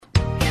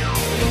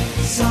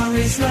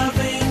Surrey's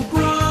loving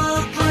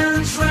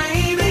Brooklands Radio.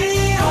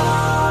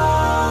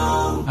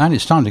 And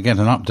it's time to get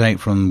an update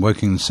from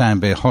Woking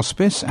Sandbere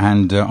Hospice,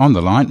 and on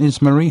the line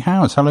is Marie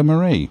Howes. Hello,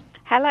 Marie.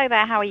 Hello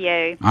there, how are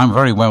you? I'm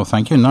very well,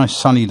 thank you. Nice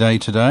sunny day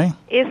today.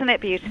 Isn't it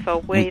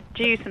beautiful? We're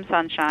due some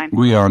sunshine.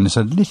 We are, and it's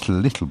a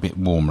little bit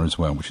warmer as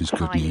well, which is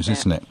good Tiny news, bit.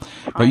 isn't it?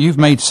 But you've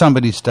made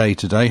somebody's day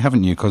today,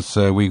 haven't you? Because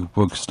we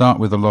will start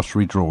with the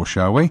lottery draw,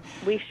 shall we?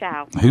 We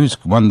shall.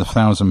 Who's won the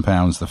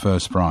 £1,000, the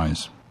first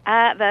prize?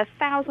 The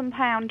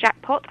 £1,000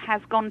 jackpot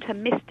has gone to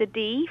Mr.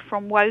 D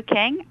from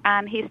Woking,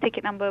 and his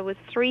ticket number was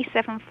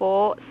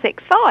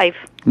 37465.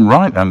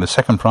 Right, and the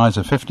second prize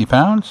of £50?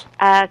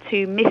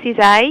 To Mrs.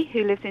 A,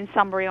 who lives in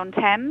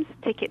Sunbury-on-Thames,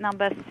 ticket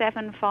number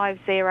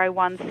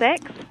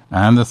 75016.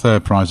 And the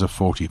third prize of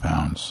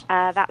 £40?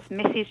 That's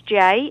Mrs.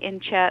 J in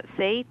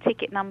Chertsey,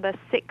 ticket number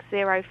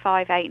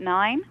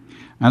 60589.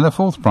 And the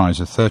fourth prize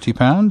of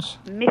 £30?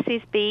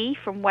 Mrs. B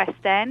from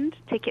West End,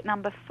 ticket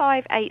number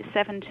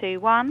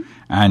 58721.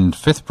 And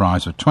fifth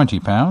prize of £20?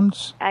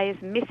 Is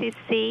Mrs.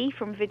 C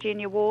from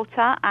Virginia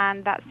Water,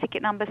 and that's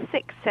ticket number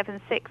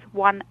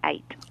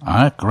 67618.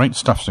 Great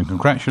stuff. So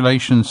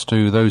congratulations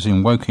to those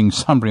in Woking,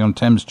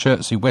 Sunbury-on-Thames,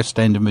 Chertsey, West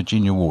End and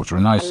Virginia Water. A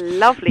nice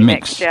lovely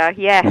mix. mixture,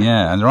 yes.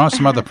 Yeah, and there are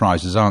some other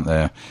prizes, aren't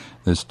there?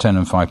 There's £10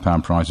 and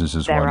 £5 prizes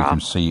as There well. are. You can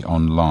see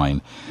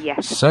online.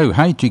 Yes. So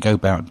how do you go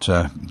about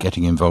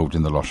getting involved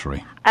in the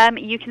lottery?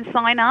 You can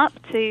sign up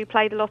to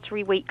play the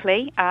lottery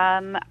weekly,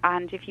 and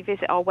if you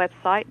visit our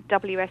website,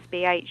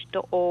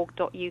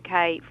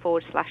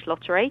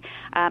 wsbh.org.uk/lottery,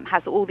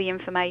 has all the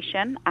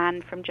information,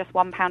 and from just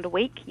 £1 a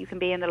week, you can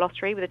be in the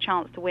lottery with a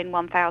chance to win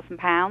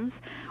 £1,000.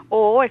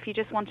 Or if you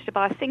just wanted to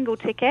buy a single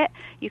ticket,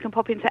 you can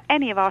pop into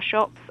any of our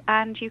shops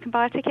and you can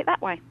buy a ticket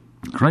that way.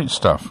 Great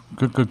stuff.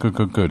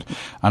 Good.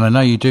 And I know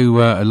you do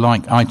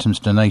like items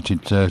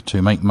donated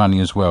to make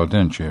money as well,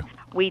 don't you?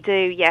 We do,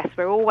 yes.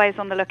 We're always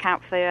on the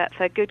lookout for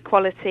good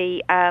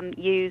quality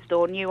used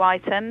or new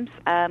items,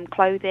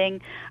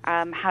 clothing,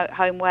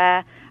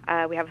 homeware.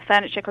 We have a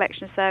furniture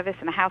collection service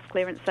and a house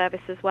clearance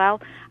service as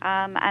well.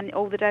 And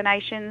all the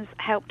donations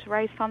help to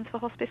raise funds for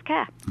hospice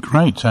care.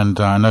 Great. And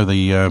I know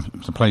the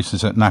place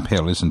is at Knapp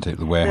Hill, isn't it,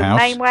 the warehouse?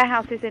 The main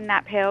warehouse is in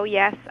Knapp Hill,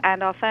 yes.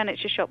 And our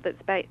furniture shop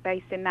that's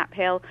based in Knapp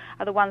Hill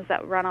are the ones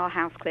that run our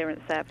house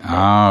clearance service.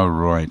 Ah,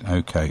 right.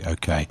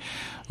 Okay.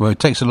 Well, it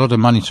takes a lot of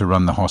money to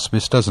run the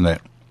hospice, doesn't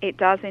it? It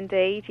does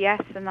indeed,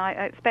 yes, and I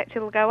expect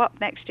it'll go up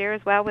next year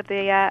as well with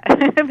the Yes,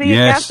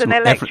 gas and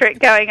electric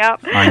going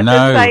up. I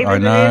know.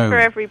 It is for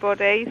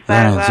everybody. So,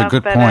 yeah, it's a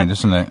good point,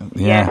 isn't it?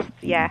 Yeah.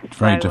 Yes.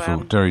 Very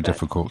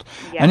difficult.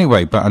 Yeah.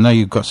 Anyway, but I know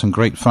you've got some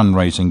great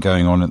fundraising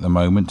going on at the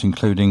moment,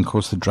 including, of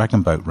course, the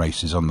Dragon Boat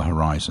races on the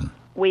horizon.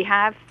 We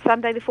have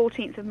Sunday the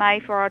 14th of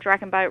May for our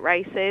Dragon Boat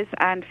races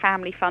and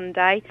Family Fun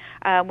Day,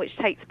 which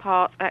takes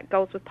part at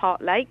Goldsworth Park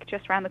Lake,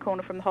 just around the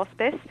corner from the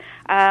hospice.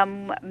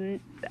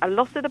 A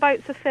lot of the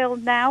boats are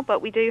filled now,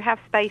 but we do have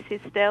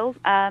spaces still.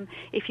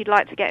 If you'd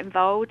like to get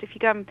involved, if you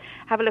go and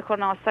have a look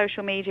on our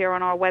social media or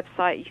on our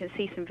website, you can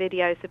see some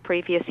videos of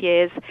previous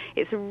years.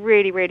 It's a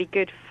really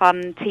good,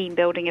 fun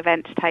team-building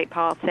event to take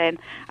part in.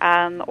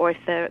 Or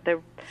if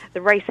the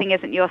racing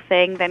isn't your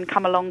thing, then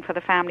come along for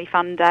the Family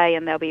Fun Day,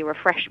 and there'll be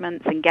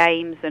refreshments and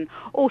games and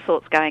all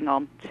sorts going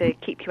on to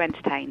keep you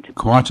entertained.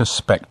 Quite a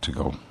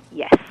spectacle.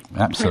 Yes.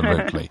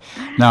 Absolutely.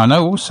 Now, I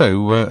know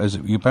also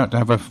you're about to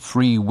have a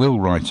free will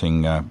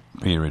writing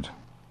period.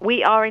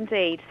 We are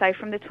indeed. So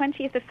from the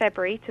 20th of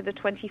February to the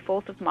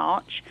 24th of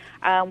March,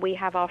 we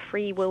have our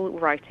free will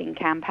writing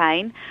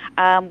campaign,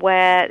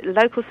 where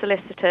local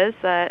solicitors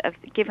have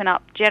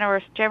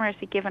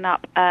generously given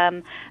up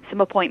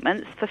some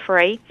appointments for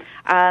free.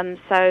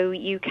 So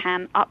you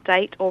can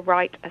update or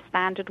write a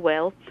standard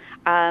will.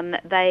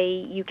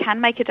 You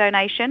can make a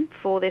donation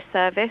for this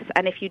service,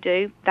 and if you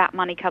do, that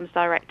money comes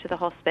direct to the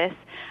hospice.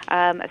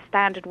 A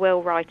standard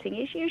will writing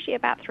is usually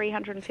about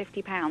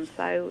 £350,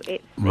 so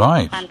it's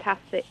right. a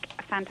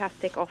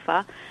fantastic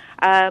offer.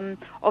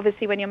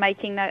 Obviously, when you're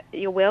making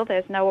your will,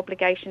 there's no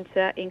obligation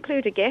to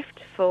include a gift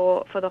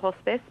for the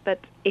hospice,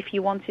 but if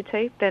you wanted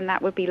to, then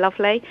that would be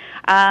lovely.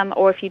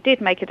 Or if you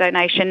did make a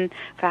donation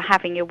for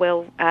having your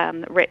will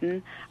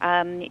written,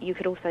 you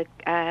could also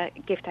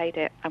gift aid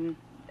it.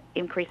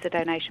 Increase the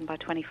donation by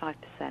 25%.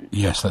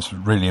 Yes, that's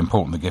really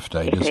important, the gift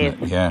aid, isn't it?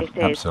 Yeah,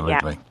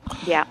 absolutely.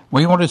 Yeah.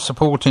 Well, you want to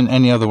support in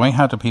any other way?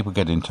 How do people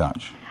get in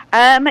touch?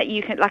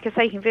 You can, like I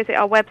say, you can visit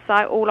our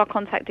website. All our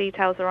contact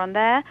details are on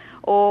there,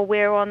 or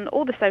we're on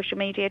all the social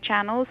media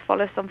channels.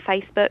 Follow us on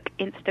Facebook,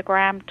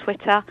 Instagram,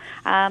 Twitter,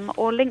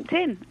 or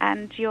LinkedIn,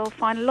 and you'll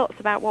find lots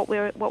about what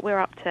we're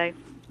up to.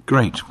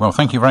 Great. Well,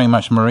 thank you very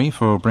much, Marie,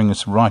 for bringing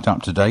us right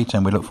up to date,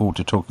 and we look forward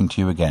to talking to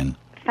you again.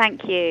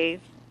 Thank you.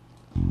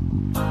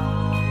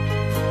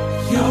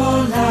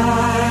 Your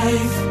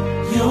life,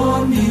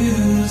 your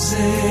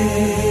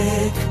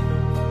music.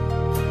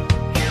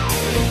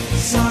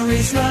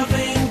 Surrey's love.